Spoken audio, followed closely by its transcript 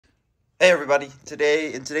Hey everybody,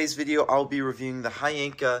 in today's video I'll be reviewing the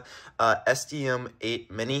Hyanka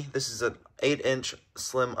SDM8 Mini. This is an 8-inch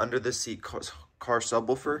slim under the seat car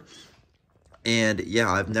subwoofer. And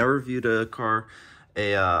yeah, I've never reviewed a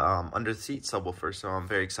under the seat subwoofer, so I'm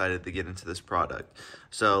very excited to get into this product.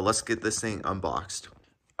 So let's get this thing unboxed.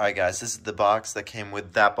 Alright guys, this is the box that came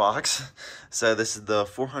with that box. So this is the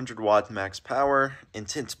 400 watt max power,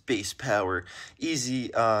 intense bass power, easy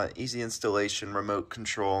installation, remote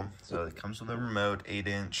control. So it comes with a remote,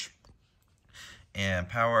 8-inch, and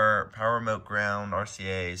power remote ground,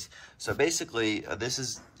 RCAs. So basically,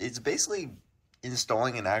 it's basically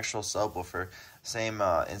installing an actual subwoofer, same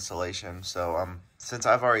installation. So since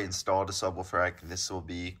I've already installed a subwoofer, this will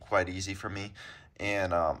be quite easy for me.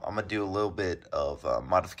 And I'm going to do a little bit of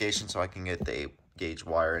modification so I can get the 8-gauge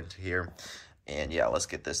wire into here. And yeah, let's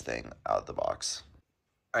get this thing out of the box.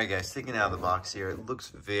 Alright guys, taking it out of the box here, it looks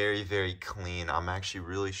very, very clean. I'm actually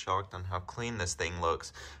really shocked on how clean this thing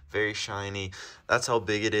looks. Very shiny. That's how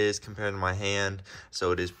big it is compared to my hand.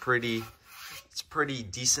 So it's pretty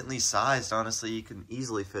decently sized, honestly. You can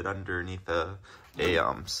easily fit underneath a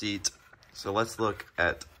seat. So let's look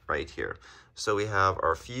at right here. So we have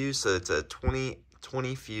our fuse, so it's a 20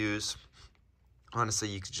 fuse. Honestly,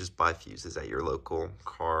 you could just buy fuses at your local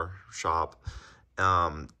car shop.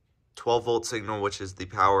 12-volt signal, which is the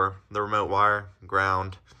power, the remote wire,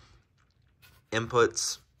 ground,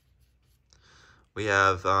 inputs. We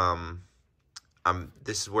have,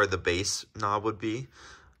 this is where the bass knob would be.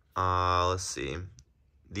 Let's see.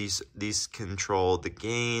 These control the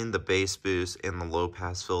gain, the bass boost, and the low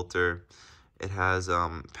pass filter. It has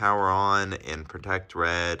power on and protect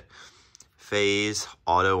red, phase,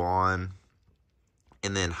 auto on,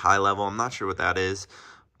 and then high level. I'm not sure what that is,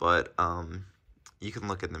 but you can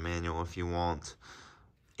look at the manual if you want.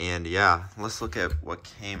 And yeah, let's look at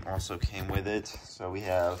what also came with it. So we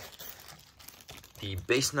have the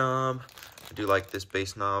bass knob. I do like this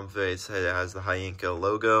bass knob. It has the Hyanka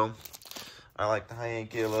logo. I like the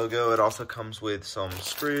Hyanka logo. It also comes with some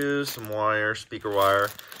screws, some wire, speaker wire.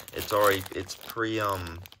 It's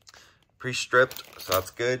pre-stripped, so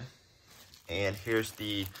that's good. And here's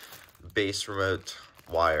the bass remote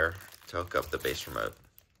wire to hook up the bass remote.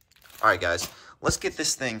 Alright guys, let's get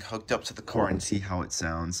this thing hooked up to the car and see how it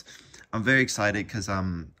sounds. I'm very excited because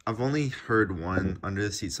I've only heard one under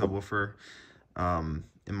the seat subwoofer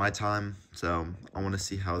in my time, so I want to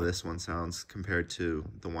see how this one sounds compared to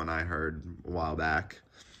the one I heard a while back.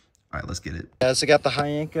 Alright, let's get it. Yeah, so I got the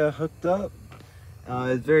Hyanka hooked up.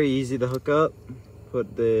 It's very easy to hook up.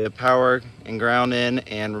 Put the power and ground in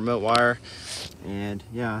and remote wire. And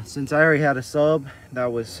yeah, since I already had a sub,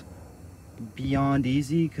 that was beyond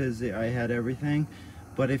easy because I had everything.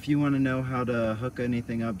 But if you want to know how to hook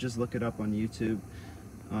anything up, just look it up on YouTube.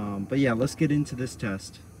 But yeah, let's get into this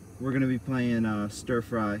test. We're going to be playing Stir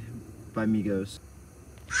Fry by Migos.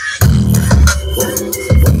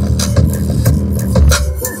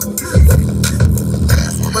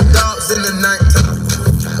 My dogs in the night.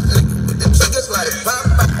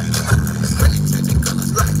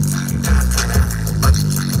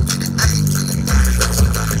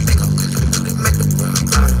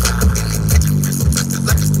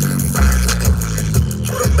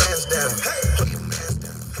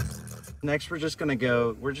 Next, we're just gonna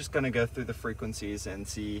go through the frequencies and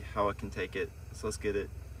see how it can take it. So let's get it.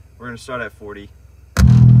 We're gonna start at 40.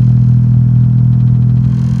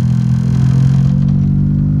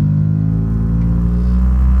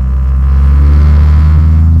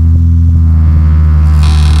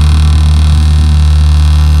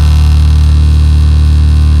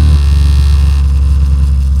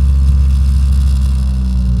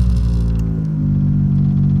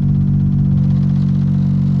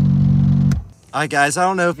 Alright guys, I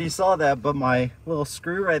don't know if you saw that, but my little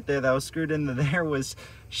screw right there that was screwed into there was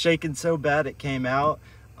shaking so bad it came out.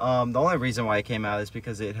 The only reason why it came out is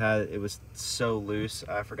because it was so loose.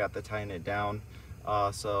 I forgot to tighten it down.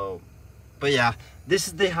 But yeah, this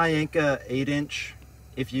is the Hyanka 8-inch.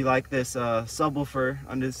 If you like this subwoofer,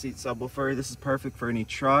 under the seat subwoofer, this is perfect for any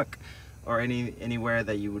truck or anywhere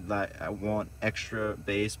that you would want extra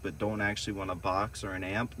bass but don't actually want a box or an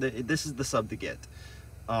amp. This is the sub to get.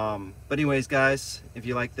 But anyways guys, if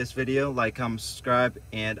you like this video, like, comment, subscribe,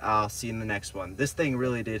 and I'll see you in the next one. This thing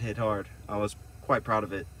really did hit hard. I was quite proud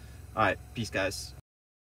of it. Alright, peace guys.